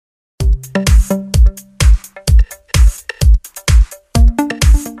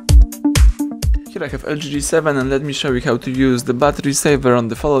Here I have LG G7 and let me show you how to use the battery saver on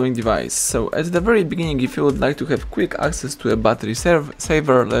the following device. So at the very beginning, if you would like to have quick access to a battery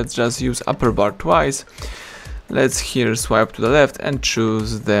saver, let's just use upper bar twice. Let's here swipe to the left and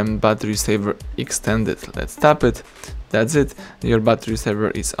choose the battery saver extended. Let's tap it. That's it. Your battery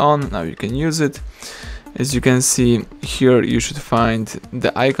saver is on. Now you can use it. As you can see here, you should find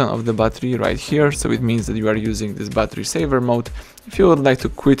the icon of the battery right here, so it means that you are using this battery saver mode. If you would like to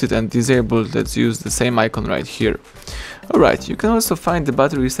quit it and disable it, let's use the same icon right here. Alright, you can also find the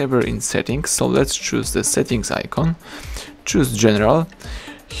battery saver in settings, so let's choose the settings icon, choose general.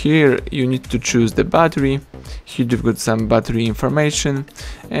 Here you need to choose the battery. Here you've got some battery information,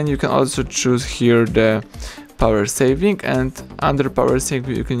 and you can also choose here the power saving, and under power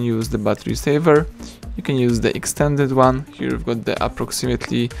saving you can use the battery saver. You can use the extended one. Here you've got the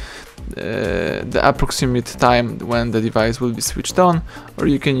approximate time when the device will be switched on, or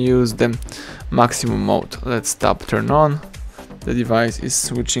you can use the maximum mode. Let's tap turn on. The device is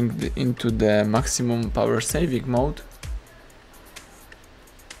switching into the maximum power saving mode.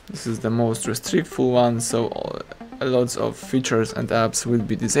 This is the most restrictful one, so lots of features and apps will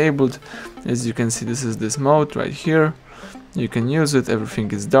be disabled. As you can see, this is this mode right here. You can use it,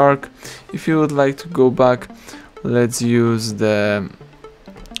 everything is dark. If you would like to go back, let's use the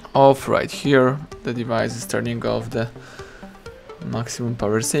off right here. The device is turning off the maximum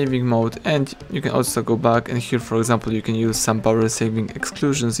power saving mode, and you can also go back, and here for example you can use some power saving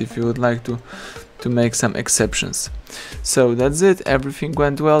exclusions if you would like to make some exceptions. So that's it, everything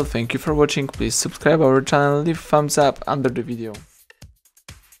went well. Thank you for watching. Please subscribe our channel, leave thumbs up under the video.